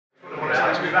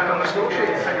be back on the score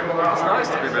sheet. It's nice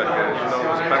to be back. You know,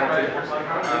 it was a penalty,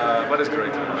 but it's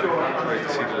great to be back. It's great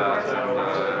to see the lads and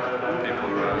people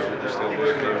still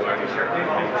working all the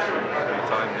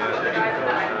time.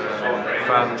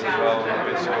 Fans as well.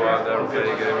 It's to go out there and play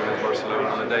a game against Barcelona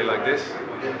on a day like this. It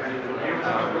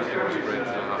was a great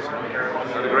afternoon.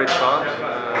 Had a great start.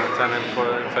 10 in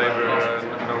favour,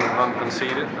 none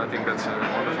conceded. I think that's a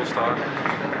wonderful start.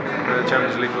 The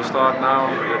Champions League will start now.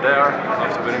 We're there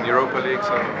after winning the Europa League,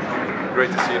 so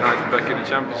great to see United back in the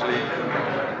Champions League.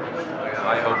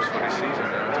 High hopes for this season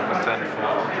to contend for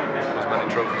as many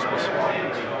trophies possible.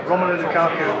 Romelu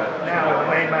Lukaku now the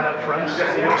main man up front,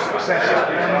 your successor.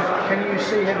 Can you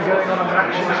see him going on and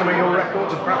matching some of your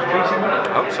records and perhaps beating them?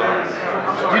 I hope so.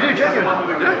 You do,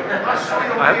 genuinely?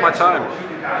 Yeah. I have my time,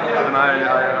 and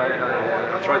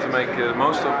I try to make the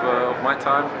most of my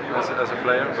time as a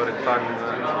player. But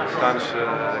time's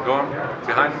gone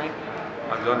behind me.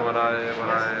 I've done what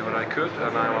I could,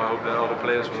 and I hope that other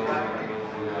players will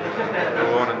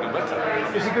go on and do better.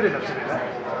 Is he good enough to do that?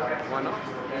 Why not?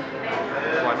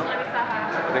 Why not?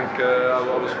 I think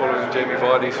I was following Jamie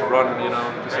Vardy's run,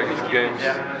 the second games.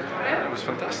 It was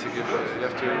fantastic. You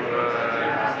have to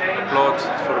applaud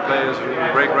for the players who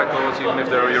break records, even if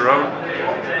they're your own.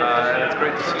 And it's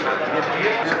great to see that.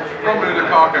 Romelu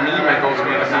Lukaku, I mean, you make goals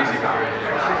for as easy now.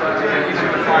 He's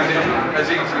going to find it as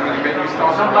easy when you get new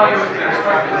starts.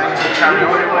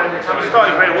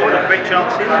 Started very well, had great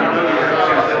chances.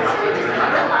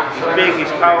 He's big,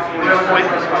 he's powerful, he's quick.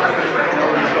 He's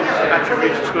got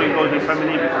attributes of scoring goals in the Premier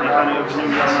League because he's done it over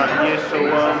numerous amount of years. So,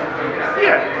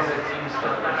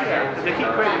 they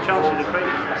keep creating chances, they create.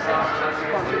 It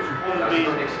won't be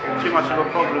too much of a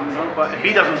problem, but if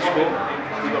he doesn't score,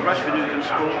 we've got Rashford who can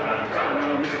score,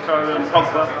 Mkhitaryan and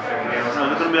Pogba. There's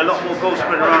going to be a lot more goals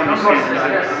spread around this season.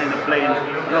 I think they're playing a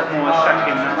lot more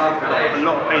attacking, a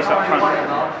lot of pace up front.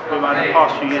 But over the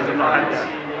past few years, they've not had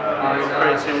that.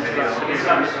 Creativity like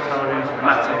Mkhitaryan,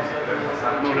 Matic,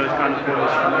 and all those kind of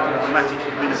players. Matic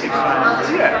has been a big sign.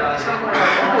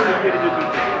 Really do good.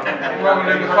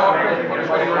 Romelu Lukaku,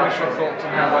 what are your initial thoughts on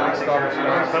how well he started his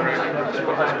career?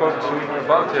 I spoke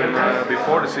about him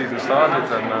before the season started,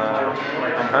 and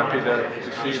I'm happy to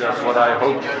see that what I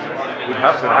hoped would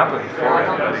have to happen for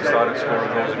him, that he started scoring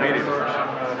goals immediately.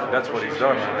 That's what he's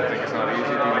done, and I think it's not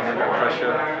easy dealing with that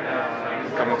pressure.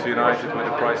 Coming to United with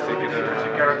a price ticket as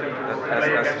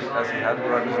he had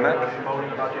around his neck.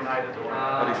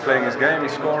 But he's playing his game,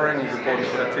 he's scoring, he's important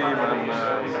for the team, and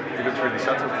he looks really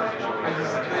settled.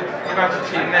 United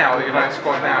team now, the United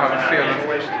squad now have a feel of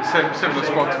similar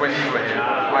squad to when you were here,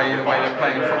 i.e. the way they're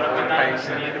playing football with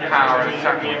pace and power and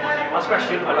attacking. I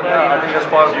think that's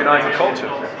part of United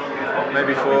culture.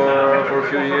 Maybe for a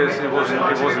few years it wasn't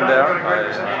there.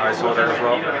 I saw that as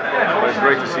well. But it's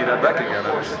great to see that back again.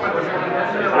 It was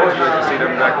great to see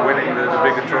them back winning the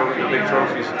big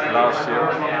trophies last year.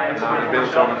 They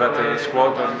built on a better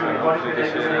squad, and hopefully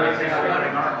this year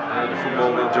the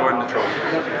football will join the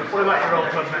trophies. What about your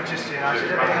old club, Manchester United?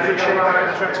 In good shape after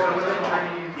the transfer with them?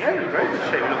 Yeah, in very good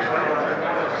shape. Looks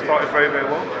well. Started very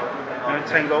well.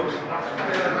 10 goals.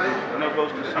 No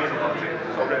goals conceded.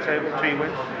 Top of the table, 3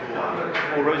 wins.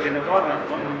 All rosy in the garden.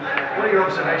 What are your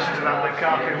observations about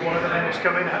Lukaku? One of the men who's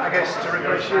come in, I guess, to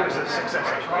replace you as a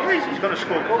successor? Yeah, he's going to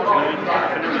score goals. He's done it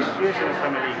for numerous years in the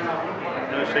Premier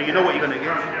League. So you know what you're going to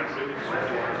get.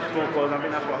 Score goals. I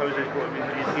think that's what Jose's brought him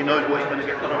in. He knows what he's going to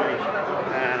get from the Premier League.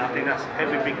 And I think that's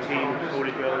every big team,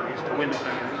 holy grail, is to win the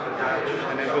Premier League.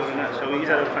 And then building that. So he's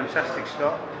had a fantastic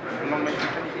start.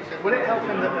 Will it help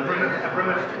him that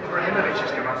Ibrahimovic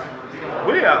has come up?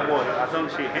 Will it? Well, I don't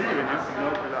see it hindering him.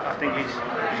 I think his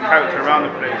character around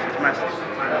the place is massive.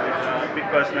 He's a big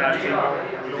personality.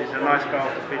 He's a nice guy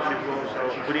off the pitch as well. So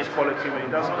with his quality, when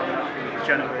he does come, he's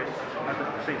genuine. I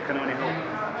think it can only help.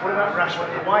 What about Rashford?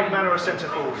 A wide man or a centre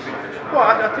forward? Well,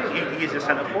 I think he is a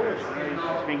centre forward.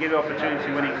 He's been given opportunity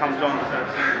when he comes on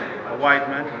as a wide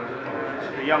man.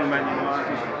 A young man,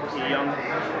 he's young.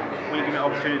 When you give him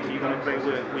an opportunity, you're going to play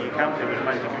where you can play with the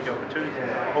man who gives you opportunity.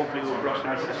 Hopefully, we'll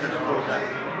blossom into the centre forward that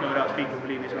no doubt people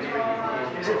believe he's going to be.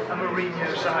 Is it a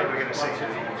Mourinho side we're going to see?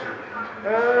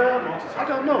 I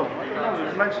don't know.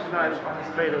 Manchester United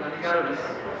played a certain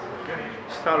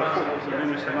style of football for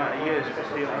numerous amount of years,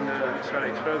 especially under Sir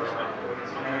Alex Ferguson.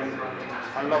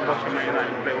 I love watching Man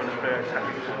United play when they play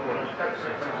attacking football.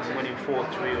 Winning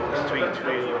 4-3 or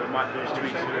 3-3 or they might lose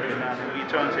 3-2 every now and then. You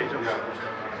turn things off.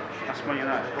 That's Man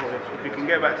United. If we can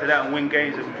get back to that and win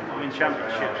games and win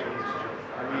championships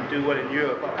and do well in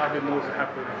Europe, I'd be more than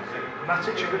happy.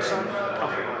 Matic, a good sign?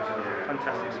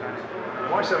 Fantastic sign.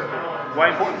 Why so important? Why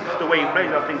important? It's the way he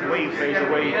plays. I think the way he plays,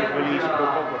 the way he releases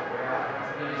Paul Pogba.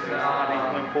 I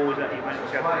think balls that he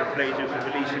managed to have the players who can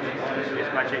release him,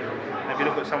 it's magic. And if you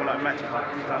look at someone like Matic,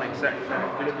 he's done exactly that.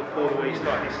 If you look at Paul the way he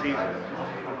started this season,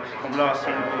 from last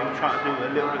season he was trying to do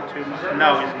a little bit too much. And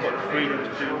now he's got the freedom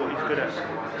to do what he's good at.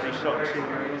 And he started the season.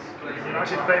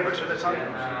 United favourites for the title?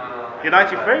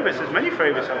 United favourites, there's many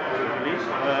favourites out there, I believe.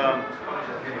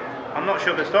 I'm not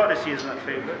sure if they start this season at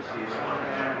favourites.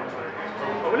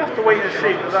 But we'll have to wait and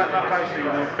see, because like I say, you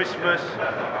know, Christmas,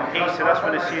 Easter, that's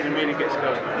when the season really gets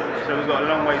going. So we've got a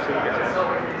long way till we get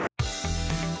there.